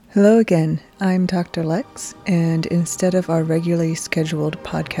Hello again, I'm Dr. Lex, and instead of our regularly scheduled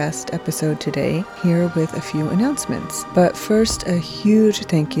podcast episode today, here with a few announcements. But first, a huge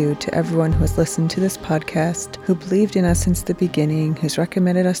thank you to everyone who has listened to this podcast, who believed in us since the beginning, who's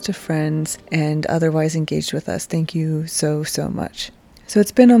recommended us to friends, and otherwise engaged with us. Thank you so much. So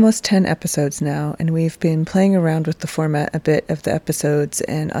it's been almost 10 episodes now, and we've been playing around with the format a bit of the episodes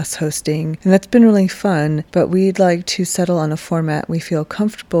and us hosting, and that's been really fun, but we'd like to settle on a format we feel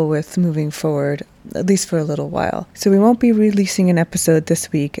comfortable with moving forward, at least for a little while. So we won't be releasing an episode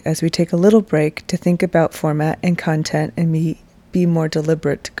this week as we take a little break to think about format and content and be more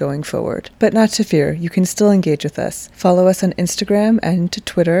deliberate going forward. But not to fear, you can still engage with us. Follow us on Instagram and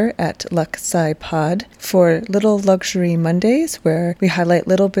Twitter at LuxSciPod for Little Luxury Mondays, where we highlight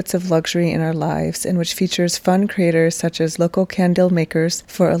little bits of luxury in our lives and which features fun creators such as local candle makers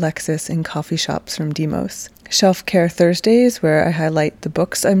for Alexis and coffee shops from Demos. Shelf Care Thursdays, where I highlight the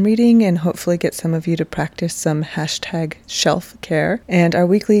books I'm reading and hopefully get some of you to practice some #shelf care. And our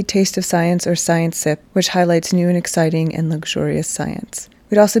weekly Taste of Science or Science Sip, which highlights new and exciting and luxurious science.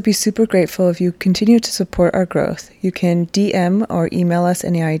 We'd also be super grateful if you continue to support our growth. You can DM or email us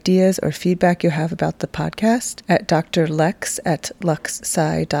any ideas or feedback you have about the podcast at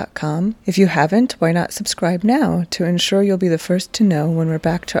drlex@luxsci.com. If you haven't, why not subscribe now to ensure you'll be the first to know when we're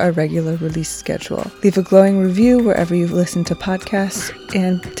back to our regular release schedule. Leave a glowing review wherever you listen to podcasts,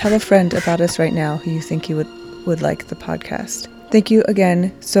 and tell a friend about us right now who you think you would like the podcast. Thank you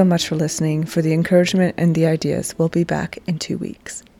again so much for listening, for the encouragement and the ideas. We'll be back in 2 weeks.